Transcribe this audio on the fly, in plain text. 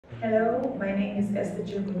Hello, my name is Esther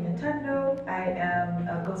Chungu. I am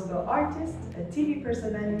a gospel artist, a TV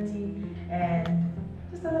personality, and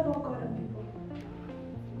just a love of God and people.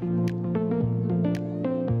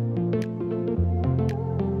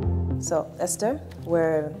 So, Esther,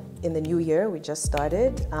 we're in the new year, we just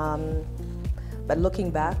started. But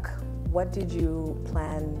looking back, what did you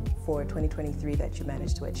plan for 2023 that you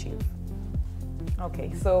managed to achieve?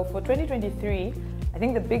 Okay, so for 2023, I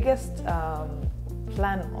think the biggest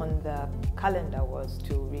plan on the calendar was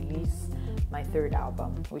to release my third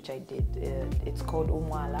album, which I did. It's called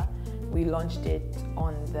Umwala. We launched it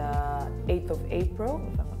on the 8th of April,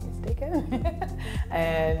 if I'm not mistaken,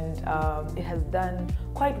 and it has done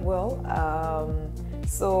quite well.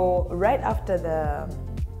 So right after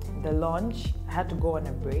the launch, I had to go on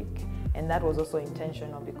a break, and that was also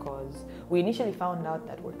intentional because we initially found out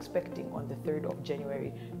that we're expecting on the 3rd of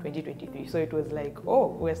January 2023. So it was like, oh,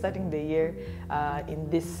 we're starting the year in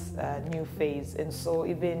this new phase, and so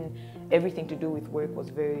even everything to do with work was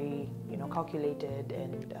very, calculated,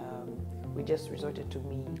 and we just resorted to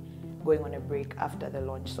me going on a break after the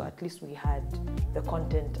launch. So at least we had the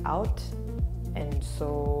content out. And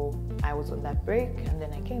so I was on that break, and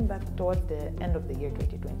then I came back towards the end of the year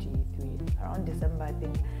 2023. Around December, I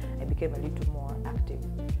think I became a little more active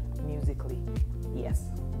musically. Yes.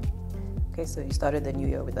 Okay, so you started the new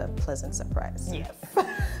year with a pleasant surprise. Yes.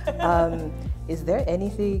 Is there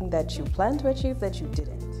anything that you planned to achieve that you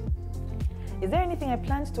didn't? Is there anything I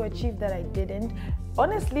planned to achieve that I didn't?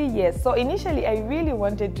 Honestly, yes. So initially, I really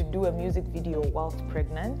wanted to do a music video whilst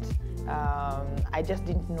pregnant. I just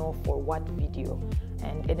didn't know for what video,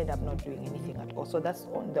 and ended up not doing anything at all. So that's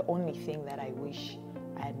the only thing that I wish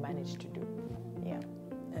I had managed to do. Yeah.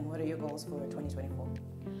 And what are your goals for 2024?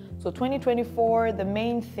 So 2024, the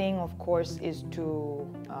main thing, of course, is to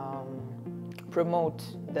promote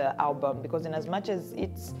the album, because in as much as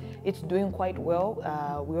it's doing quite well,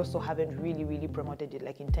 we also haven't really promoted it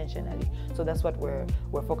like intentionally. So that's what we're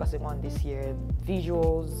focusing on this year: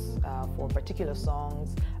 visuals for particular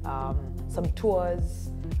songs, some tours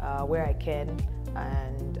where I can,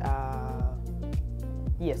 and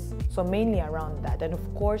yes, so mainly around that. And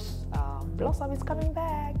of course, Blossom is coming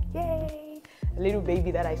back, yay! A little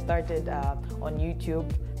baby that I started on YouTube,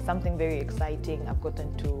 something very exciting. I've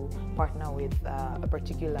gotten to partner with a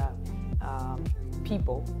particular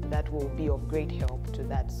people that will be of great help to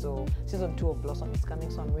that. So season 2 of Blossom is coming,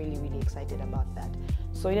 so I'm really excited about that.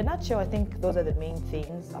 So in a nutshell, I think those are the main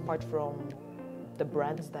things, apart from the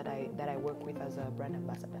brands that I work with as a brand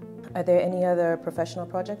ambassador. Are there any other professional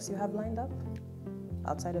projects you have lined up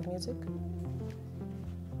outside of music?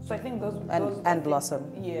 So I think those and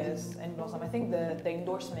Blossom. Yes, and Blossom. I think the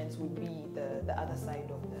endorsements would be the other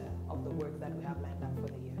side of the work that we have lined up for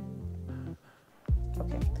the year.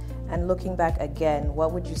 Okay. And looking back again,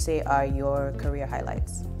 what would you say are your career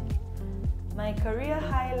highlights? My career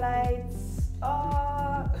highlights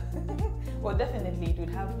are well, definitely it would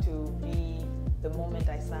have to be the moment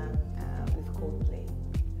I sang with Coldplay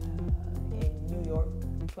in New York,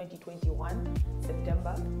 2021,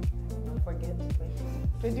 September. Don't forget,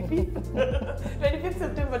 25th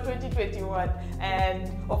September 2021. And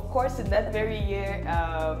of course, in that very year,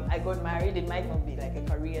 I got married. It might not be like a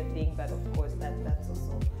career thing, but of course, that's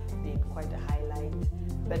also been quite a highlight.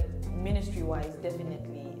 But ministry-wise,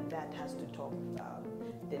 definitely that has to top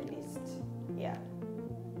the list. Yeah.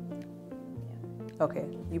 Okay,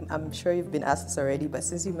 I'm sure you've been asked this already, but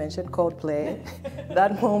since you mentioned Coldplay,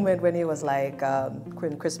 that moment when he was like,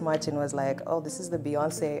 when Chris Martin was like, oh, this is the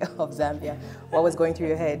Beyonce of Zambia, what was going through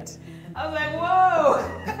your head? I was like, whoa!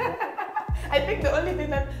 I think the only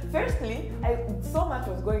thing that, firstly, so much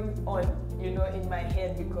was going on, in my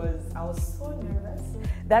head because I was so nervous.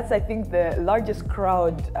 That's, I think, the largest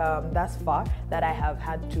crowd thus far that I have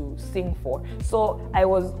had to sing for. So I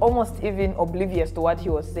was almost even oblivious to what he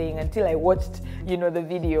was saying until I watched, the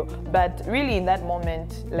video. But really, in that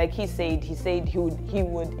moment, like he said he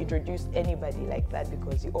would introduce anybody like that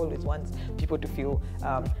because he always wants people to feel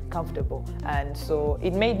comfortable. And so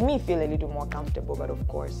it made me feel a little more comfortable. But of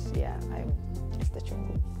course, yeah, I'm Esther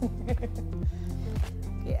Chungu.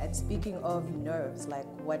 Okay, and speaking of nerves, like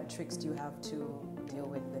what tricks do you have to deal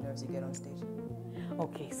with the nerves you get on stage?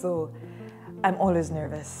 Okay, so I'm always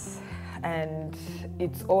nervous, and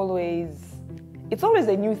it's always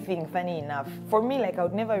a new thing, funny enough. For me, like I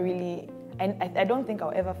would never really, and I don't think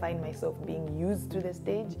I'll ever find myself being used to the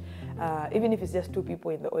stage, even if it's just 2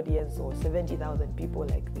 people in the audience or 70,000 people,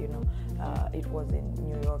 like, it was in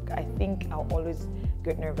New York. I think I'll always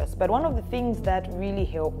get nervous. But one of the things that really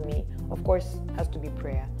helped me, of course, has to be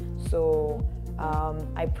prayer. So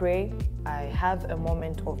I pray, I have a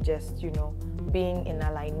moment of just, being in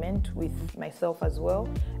alignment with myself as well,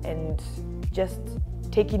 and just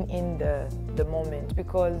taking in the moment,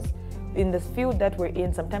 because in the field that we're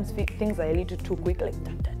in, sometimes things are a little too quick, like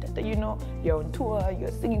you know, you're on tour,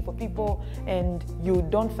 you're singing for people, and you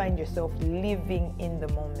don't find yourself living in the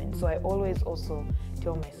moment. So I always also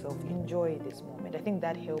tell myself, enjoy this moment. I think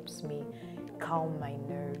that helps me calm my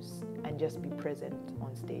nerves and just be present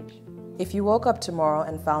on stage. If you woke up tomorrow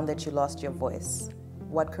and found that you lost your voice,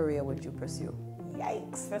 what career would you pursue?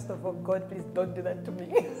 Yikes. First of all, God, please don't do that to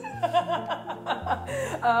me.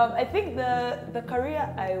 I think the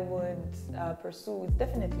career I would pursue is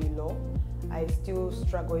definitely law. I still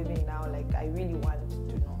struggle even now. Like, I really want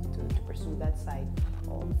to pursue that side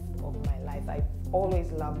of my life. I've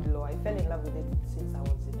always loved law. I fell in love with it since I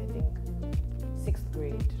was in, I think, 6th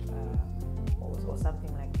grade or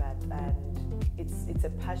something like that. And it's a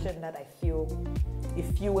passion that I feel,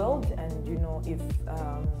 if fueled and, you know, if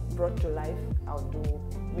brought to life, I'll do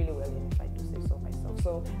really well if I do say so myself.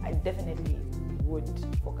 So I definitely would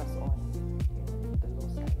focus on, you know, the law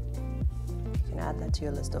side. You can add that to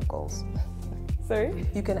your list of goals. Sorry?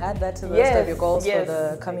 You can add that to the list of your goals for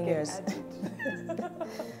the coming years.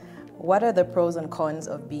 What are the pros and cons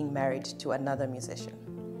of being married to another musician?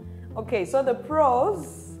 Okay, so the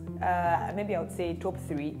pros, maybe I would say top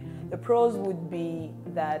 3. The pros would be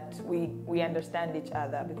that we understand each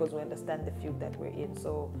other because we understand the field that we're in.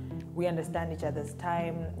 So we understand each other's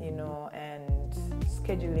time, you know, and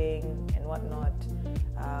scheduling and whatnot,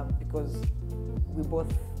 because we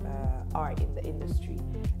both are in the industry.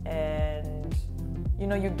 And, you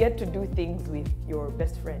know, you get to do things with your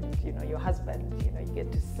best friend, you know, your husband, you know, you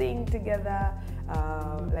get to sing together,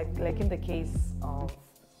 like in the case of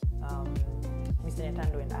Mr.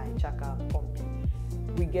 Nyatando and I, Chaka Pompi.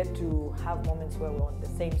 We get to have moments where we're on the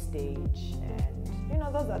same stage, and, you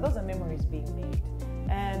know, those are memories being made.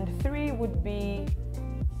 And 3 would be,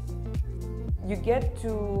 you get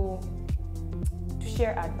to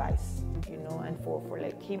share advice, you know, and for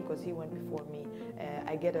like him, because he went before me,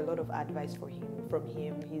 I get a lot of advice from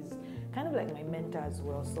him. He's kind of like my mentor as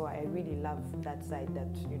well, so I really love that side,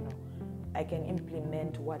 that, you know, I can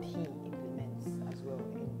implement what he implements as well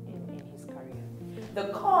in his career. The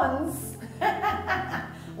cons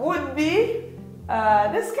would be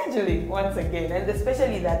the scheduling once again, and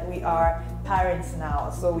especially that we are parents now,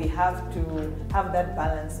 so we have to have that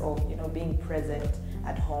balance of, you know, being present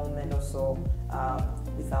at home and also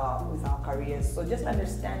with our careers. So just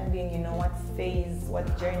understanding, you know, what phase,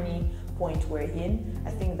 what journey point we're in,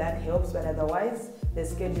 I think that helps. But otherwise, the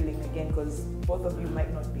scheduling again, because both of you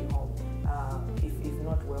might not be home if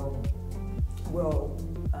not well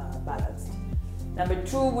balanced. Number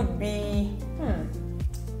 2 would be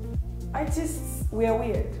artists. We're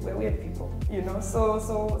weird people, you know.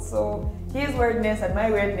 So his weirdness and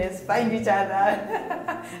my weirdness find each other,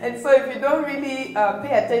 and so if you don't really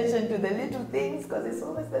pay attention to the little things, because it's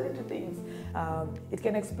always the little things, it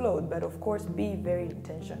can explode. But of course, be very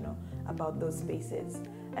intentional about those spaces.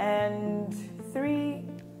 And 3,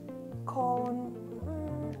 con.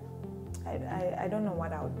 I don't know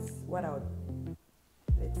what I would.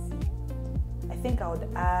 Let's see. I think I would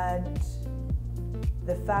add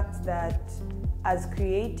the fact that as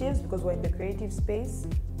creatives, because we're in the creative space,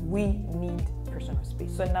 we need personal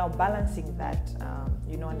space. So now balancing that,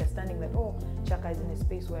 you know, understanding that, oh, Chaka is in a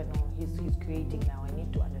space where no, he's creating now. I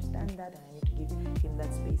need to understand that, and I need to give him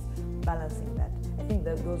that space. Balancing that. I think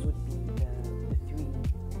that those would be the 3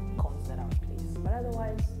 cons that I would place. But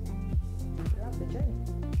otherwise, I love the journey.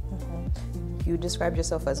 Mm-hmm. You described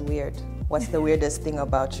yourself as weird. What's the weirdest thing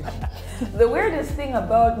about you? The weirdest thing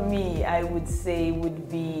about me, I would say, would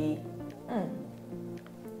be,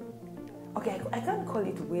 okay, I can't call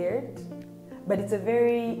it weird, but it's a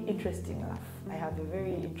very interesting laugh. I have a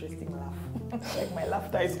very interesting laugh. Like, my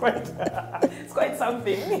laughter is quite, it's quite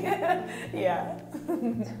something. Yeah.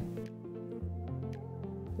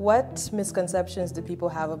 What misconceptions do people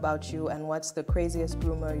have about you, and what's the craziest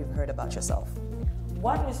rumor you've heard about yourself?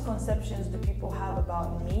 What misconceptions do people have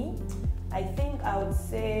about me? I think I would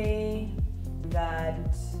say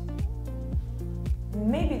that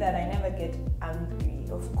maybe that I never get angry.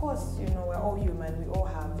 Of course, you know, we're all human. We all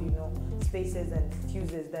have, you know, spaces and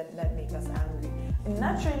fuses that make us angry. And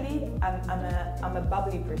naturally, I'm a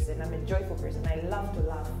bubbly person. I'm a joyful person. I love to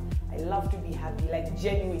laugh. I love to be happy, like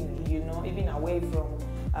genuinely, you know, even away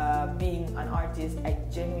from being an artist, I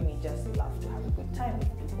genuinely just love to have a good time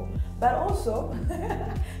with people. But also,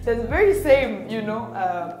 there's the very same, you know,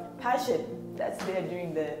 passion that's there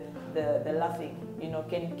during the laughing, you know,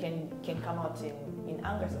 can come out in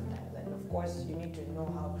anger sometimes. And of course, you need to know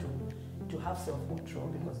how to have self-control,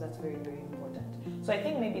 because that's very, very important. So I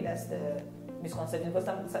think maybe that's the misconceptions.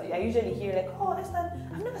 Because I usually hear like, oh, Esther,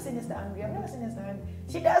 I've never seen Esther angry. I've never seen Esther angry.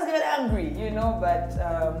 She does get angry, you know, but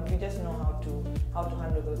we just know how to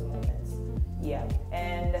handle those moments. Yeah,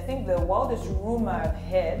 and I think the wildest rumor I've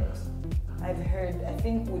heard, I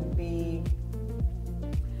think would be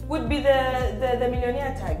the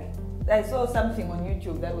millionaire tag. I saw something on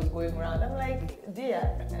YouTube that was going around. I'm like, dear,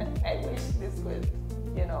 I wish this could,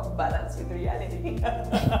 you know, balance with reality.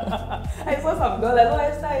 I saw some dollars. Oh,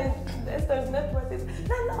 Esther's net worth is.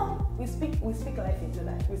 No. We speak life into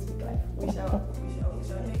that. We speak life. We shall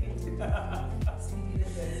take it.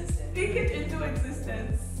 Speak it into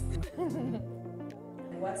existence.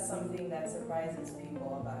 What's something that surprises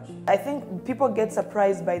people about you? I think people get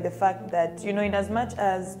surprised by the fact that, you know, in as much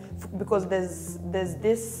as, because there's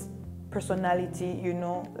this personality, you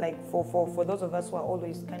know, like for those of us who are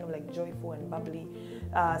always kind of like joyful and bubbly,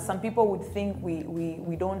 some people would think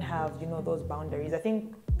we don't have, you know, those boundaries. I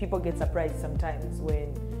think people get surprised sometimes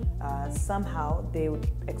when somehow they would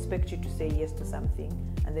expect you to say yes to something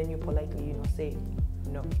and then you politely, you know, say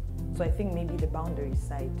no. So I think maybe the boundaries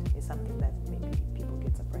side is something that maybe people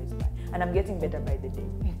get surprised by. And I'm getting better by the day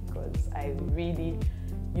because I really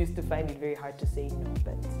used to find it very hard to say no,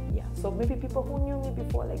 but yeah. So maybe people who knew me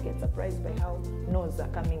before like get surprised by how no's are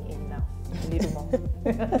coming in now a little more.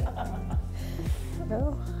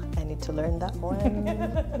 Well, I need to learn that one.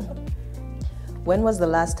 When was the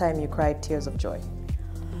last time you cried tears of joy?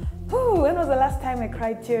 When was the last time I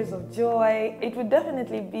cried tears of joy? It would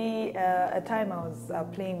definitely be a time I was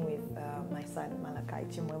playing with my son Malakai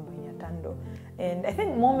Chimwemwe. And I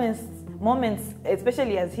think moments,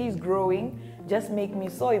 especially as he's growing, just make me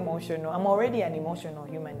so emotional. I'm already an emotional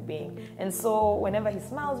human being. And so whenever he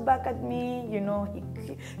smiles back at me, you know,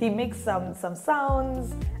 he makes some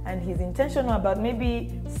sounds and he's intentional about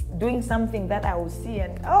maybe doing something that I will see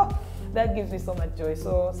and that gives me so much joy.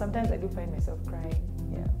 So sometimes I do find myself crying,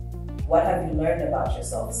 yeah. What have you learned about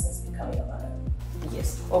yourself since becoming a mother?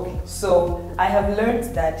 Yes, okay. So I have learned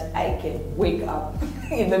that I can wake up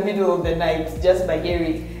in the middle of the night just by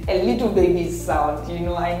hearing a little baby's sound. You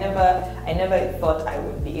know, I never thought I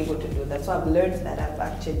would be able to do that. So I've learned that I've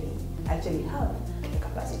actually have the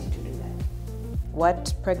capacity to do that.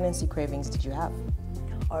 What pregnancy cravings did you have?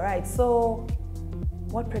 All right, so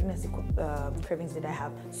what pregnancy cravings did I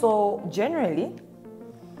have? So generally,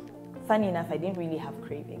 funny enough, I didn't really have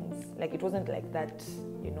cravings. Like it wasn't like that,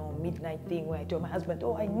 you know, midnight thing where I told my husband,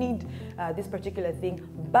 oh, I need this particular thing.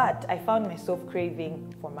 But I found myself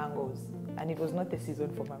craving for mangoes. And it was not the season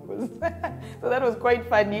for mangoes. So that was quite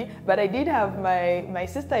funny. But I did have my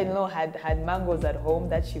sister-in-law had mangoes at home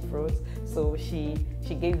that she froze. So she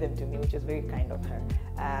gave them to me, which was very kind of her.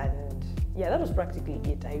 And yeah, that was practically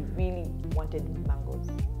it. I really wanted mangoes.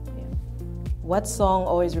 Yeah. What song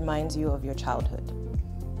always reminds you of your childhood?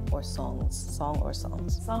 Or songs? Song or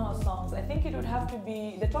songs? Song or songs? I think it would have to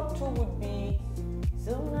be, the top two would be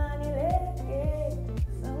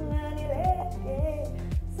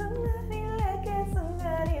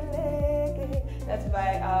that's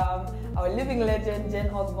by our living legend Jen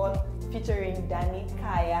Osborne featuring Danny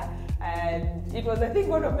Kaya, and it was, I think,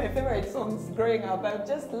 one of my favorite songs growing up. I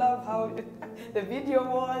just love how the video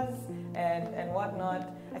was and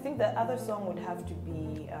whatnot. I think the other song would have to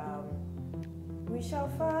be We Shall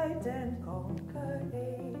Fight and Conquer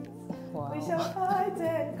AIDS. Wow. We shall fight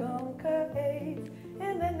and conquer AIDS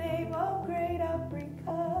in the name of Great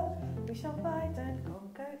Africa. We shall fight and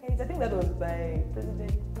conquer AIDS. I think that was by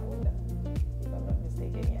President Kaunda, if I'm not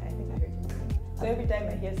mistaken. Yeah, I think I heard it. So every time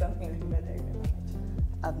I hear something like that, I remember my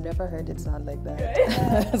childhood. I've never heard it sound like that.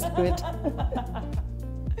 That's good.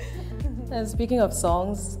 And speaking of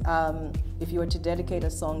songs, if you were to dedicate a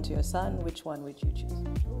song to your son, which one would you choose?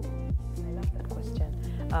 I love that question.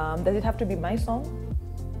 Does it have to be my song?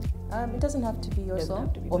 It doesn't have to be your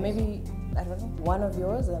song, or maybe song. I don't know, one of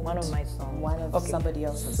yours and one of my songs, one of somebody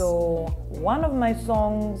else's. So one of my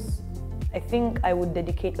songs, I think I would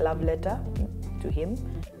dedicate "Love Letter" to him.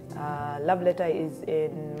 "Love Letter" is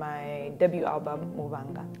in my debut album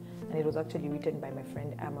Muvanga, and it was actually written by my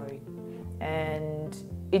friend Amory, and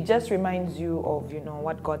it just reminds you of, you know,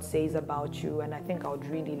 what God says about you. And I think I would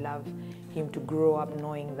really love him to grow up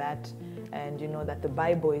knowing that, and you know that the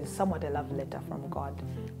Bible is somewhat a love letter from God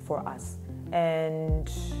for us. And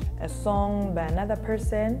a song by another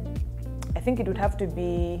person, I think it would have to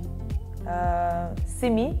be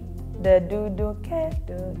Simi, the do do ke.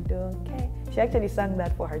 She actually sang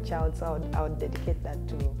that for her child, so I would dedicate that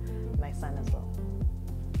to my son as well.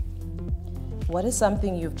 What is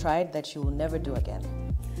something you've tried that you will never do again?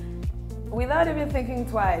 Without even thinking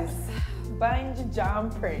twice, bungee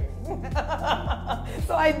jumping.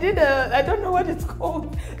 So I did I don't know what it's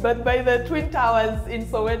called, but by the Twin Towers in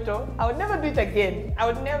Soweto. I would never do it again. I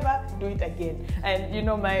would never do it again. And you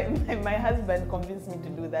know, my husband convinced me to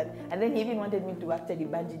do that. And then he even wanted me to actually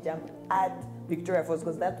bungee jump at Victoria Falls,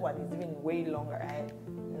 because that one is even way longer.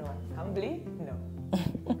 No, humbly, no.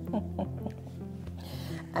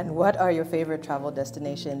 And what are your favorite travel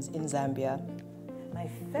destinations in Zambia? My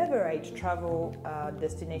favorite travel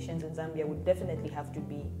destinations in Zambia would definitely have to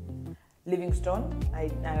be Livingstone.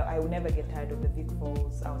 I will never get tired of the Vic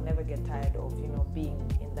Falls. I will never get tired of, you know, being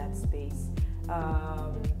in that space.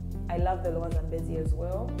 I love the Lower Zambezi as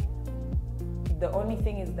well. The only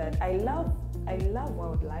thing is that I love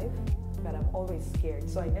wildlife, but I'm always scared.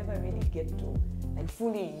 So I never really get to like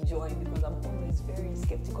fully enjoy, because I'm always very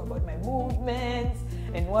skeptical about my movements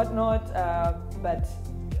and whatnot. But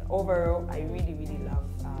overall, I really, really love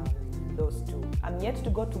those two. I'm yet to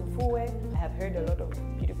go to Mfuwe. I have heard a lot of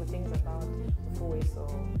beautiful things about Mfuwe, so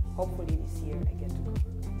hopefully this year I get to go.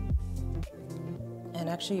 And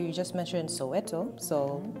actually, you just mentioned Soweto.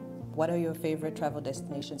 So, what are your favorite travel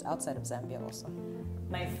destinations outside of Zambia also?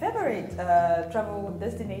 My favorite travel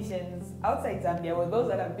destinations outside Zambia, well, those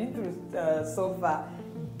that I've been through so far,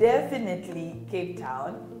 definitely Cape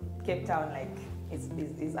Town. Cape Town, like,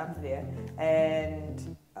 is up there.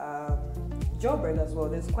 And Joburg as well.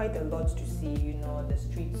 There's quite a lot to see, you know, the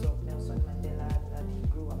streets of Nelson Mandela that he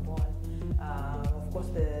grew up on. Of course,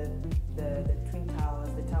 the Twin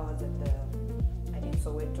Towers, the towers at in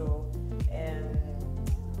Soweto. And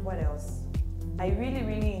what else? I really,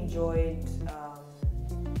 really enjoyed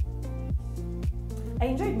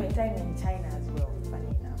my time in China as well, funny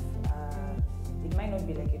enough. It might not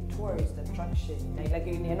be like a tourist attraction, like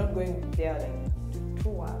you're not going there like to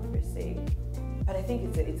tour per se, but I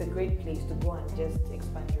think it's a great place to go and just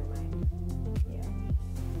expand your mind. Yeah.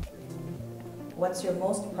 What's your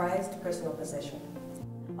most prized personal possession?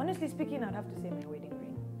 Honestly speaking, I'd have to say my wedding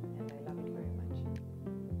ring, and I love it very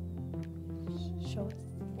much. Show us.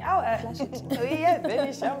 Flash it. Yeah,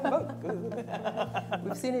 very shambo.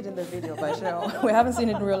 We've seen it in the video, but we haven't seen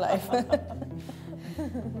it in real life.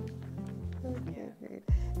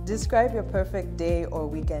 Describe your perfect day or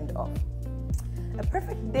weekend off. A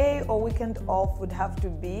perfect day or weekend off would have to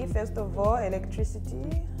be, first of all,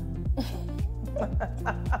 electricity.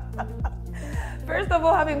 First of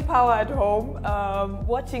all, having power at home,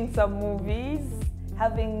 watching some movies,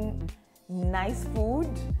 having nice food,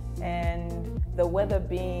 and the weather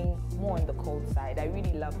being more on the cold side. I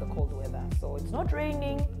really love the cold weather. So it's not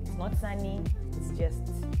raining, it's not sunny, it's just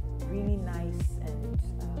really nice and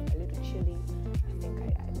a little chilly.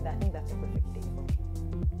 I think that's a perfect day for me.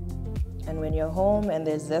 And when you're home and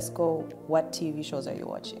there's Zesco, what TV shows are you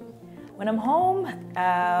watching? When I'm home,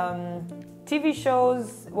 TV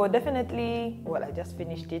shows, well, definitely, well, I just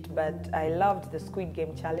finished it, but I loved the Squid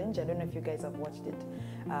Game Challenge. I don't know if you guys have watched it.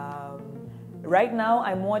 Right now,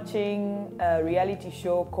 I'm watching a reality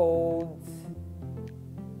show called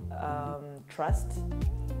Trust,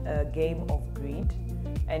 a Game of Greed.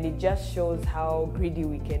 And it just shows how greedy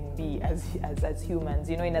we can be as humans.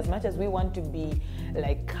 You know, in as much as we want to be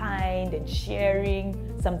like kind and sharing,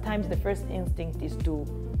 sometimes the first instinct is to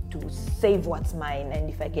save what's mine. And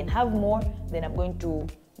if I can have more, then I'm going to,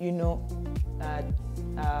 you know,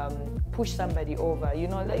 push somebody over. You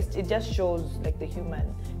know, it just shows like the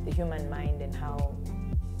human mind and how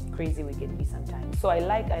crazy we can be sometimes. So I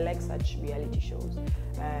like such reality shows.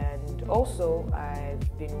 And also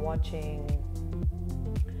I've been watching.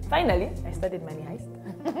 Finally, I started Money Heist.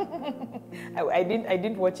 I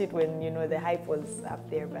didn't watch it when, you know, the hype was up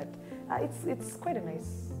there, but it's quite a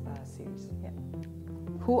nice series. Yeah.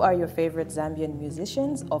 Who are your favorite Zambian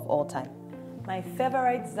musicians of all time? My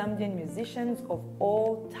favorite Zambian musicians of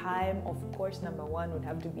all time, of course, number one would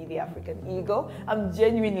have to be the African Eagle. I'm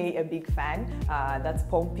genuinely a big fan. That's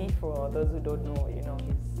Pompey, for those who don't know, you know,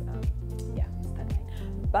 he's that line.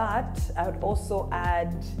 But I would also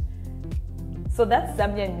add. So that's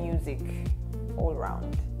Zambian music all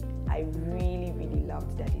around. I really, really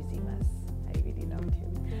loved Daddy Zimas. I really loved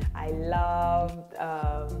him. I loved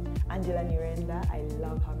Angela Nirenda. I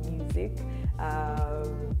love her music.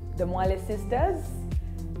 The Mwale sisters.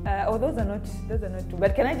 Those are not two.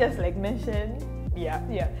 But can I just like mention? Yeah.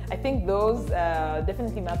 I think those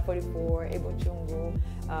definitely Map 44, Esther Chungu.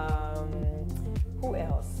 Who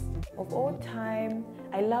else? Of all time,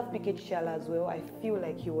 I love Piquet Shala as well. I feel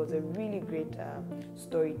like he was a really great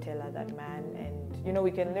storyteller, that man, and you know,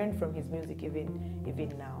 we can learn from his music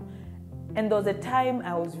even now. And there was a time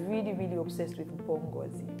I was really, really obsessed with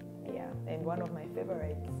Bongozi. Yeah, and one of my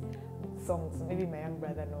favorite songs, maybe my young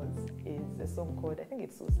brother knows, is a song called, I think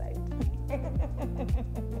it's Suicide,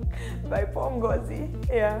 by Bongozi.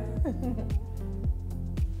 Yeah.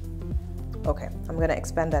 Okay, I'm going to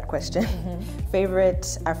expand that question.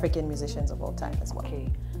 Favorite African musicians of all time as well. Okay,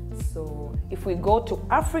 so if we go to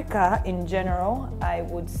Africa in general, I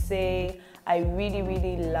would say I really,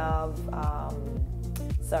 really love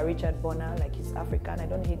Sir Richard Bona. Like, he's African. I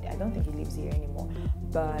don't think he lives here anymore,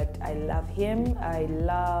 but I love him. I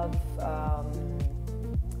love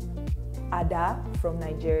Ada from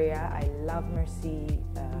Nigeria. I love Mercy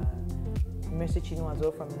Chinua as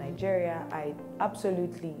well from Nigeria. I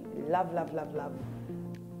absolutely love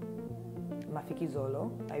Mafiki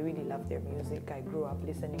Zolo. I really love their music. I grew up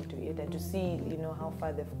listening to it, and to see, you know, how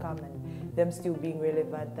far they've come and them still being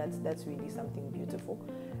relevant, that's really something beautiful.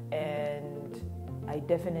 And I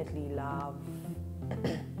definitely love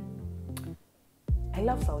I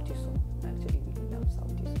love Sauti Sol. I actually really love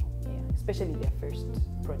Sauti Sol. Yeah, especially their first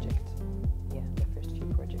project. Yeah, their first few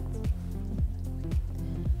projects.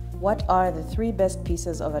 What are the 3 best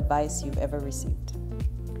pieces of advice you've ever received?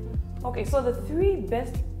 Okay, so the 3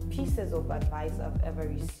 best pieces of advice I've ever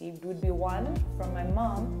received would be, one, from my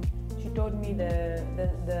mom. She told me the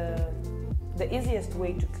easiest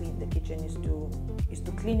way to clean the kitchen is to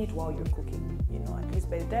clean it while you're cooking. You know, at least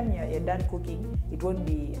by the time you're done cooking, it won't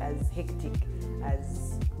be as hectic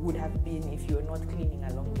as would have been if you're not cleaning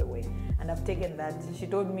along the way. And I've taken that. She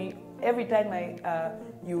told me every time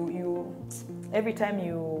you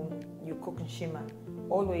cook nshima,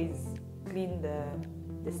 always clean the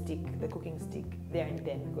stick, the cooking stick, there and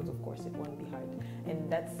then, because of course it won't be hard. And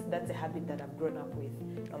that's a habit that I've grown up with.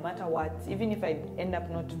 No matter what, even if I end up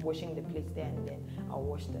not washing the plates there and then, I'll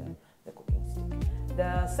wash the cooking stick.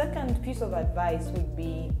 The second piece of advice would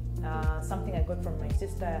be something I got from my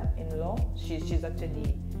sister-in-law. She's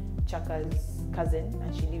actually Chaka's cousin,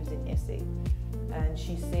 and she lives in SA. And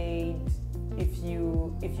she said, if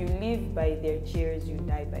you live by their chairs, you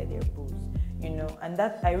die by their boos. You know, and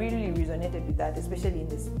that I really resonated with that, especially in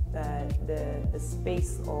this the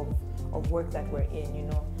space of work that we're in. You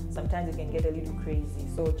know, sometimes it can get a little crazy.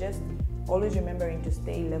 So just always remembering to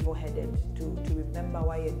stay level-headed, to remember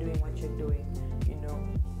why you're doing what you're doing. You know,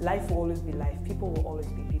 life will always be life. People will always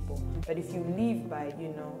be people. But if you live by, you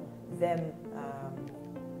know, them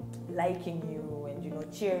liking you and, you know,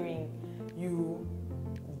 cheering you,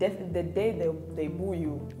 the day they boo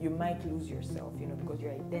you, you might lose yourself, you know, because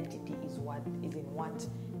your identity is in what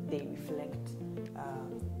they reflect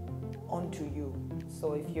onto you.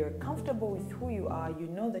 So if you're comfortable with who you are, you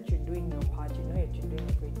know that you're doing your part, you know that you're doing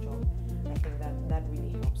a great job. I think that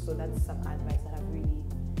really helps. So that's some advice that I've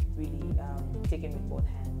really taken with both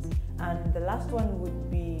hands. And the last one would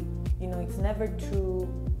be, you know, it's never too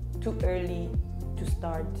early to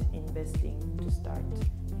start investing, to start,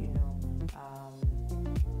 you know,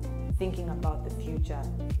 thinking about the future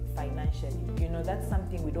financially. You know, that's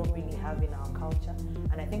something we don't really have in our culture,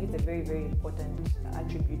 and I think it's a very, very important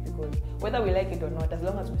attribute, because whether we like it or not, as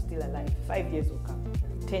long as we're still alive, 5 years will come,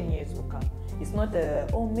 10 years will come. It's not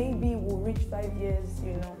maybe we'll reach 5 years,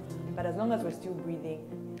 you know, but as long as we're still breathing,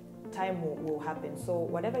 time will happen. So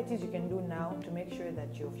whatever it is you can do now to make sure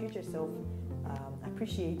that your future self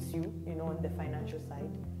appreciates you, you know, on the financial side,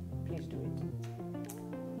 please do it.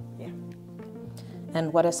 Yeah.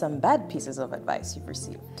 And what are some bad pieces of advice you've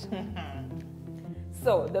received?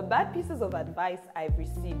 So the bad pieces of advice I've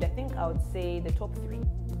received, I think I would say the top 3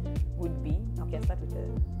 would be, okay, I'll start with the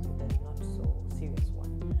not so serious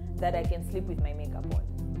one, that I can sleep with my makeup on.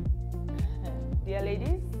 Dear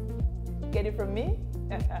ladies, get it from me?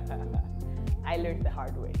 I learned the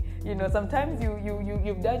hard way. You know, sometimes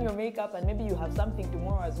you've done your makeup and maybe you have something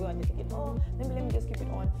tomorrow as well, and you're thinking, oh, maybe let me just keep it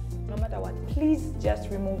on. No matter what, please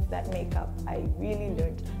just remove that makeup. I really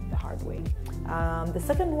learned the hard way. The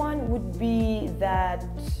second one would be that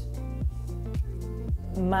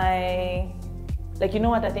you know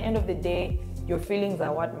what, at the end of the day, your feelings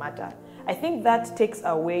are what matter. I think that takes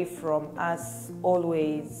away from us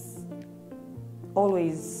always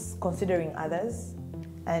considering others,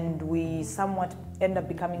 and we somewhat end up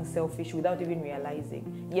becoming selfish without even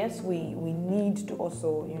realizing. Yes, we need to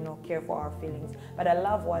also, you know, care for our feelings. But I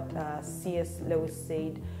love what C.S. Lewis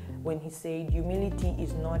said when he said, humility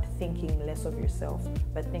is not thinking less of yourself,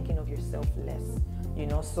 but thinking of yourself less. You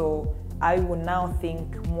know, so I will now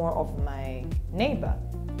think more of my neighbor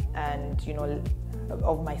and, you know,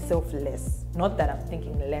 of myself less. Not that I'm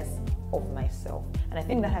thinking less of myself. And I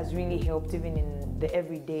think that has really helped even in the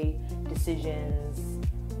everyday decisions,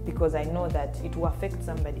 because I know that it will affect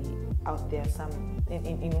somebody out there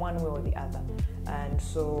in one way or the other. And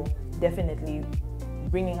so definitely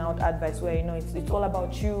bringing out advice where it's all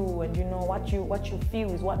about you, and what you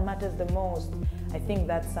feel is what matters the most. I think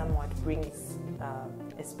that somewhat brings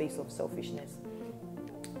a space of selfishness.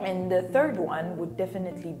 And the third one would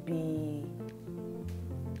definitely be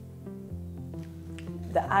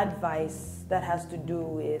the advice that has to do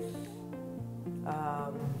with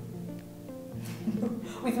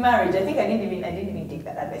with marriage. I think I didn't even take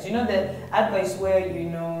that advice. The advice where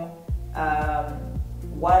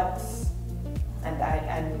what, and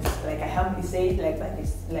I humbly say it like that,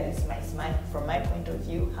 is my from my point of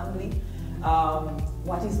view, humbly,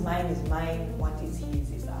 what is mine is mine, what is his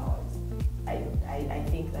is ours. I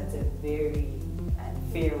think that's a very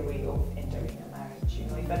unfair way of entering a marriage.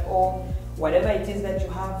 If at all, whatever it is that you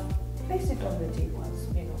have, place it on the table as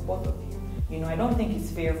both of you. I don't think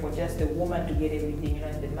it's fair for just the woman to get everything,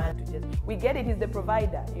 and the man to just. We get it. He's the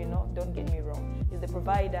provider. Don't get me wrong. He's the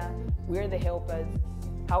provider. We're the helpers.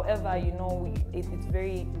 However,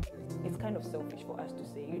 it's kind of selfish for us to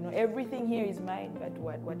say, everything here is mine, but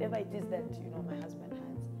whatever it is that my husband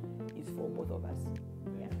has is for both of us.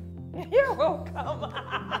 Yeah. You're welcome.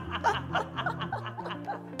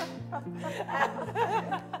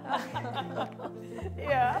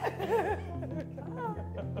 Yeah.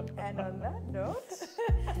 And on that note,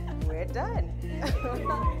 we're done.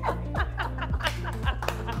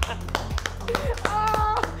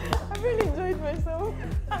 I really enjoyed myself.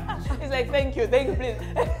 It's like, thank you, please.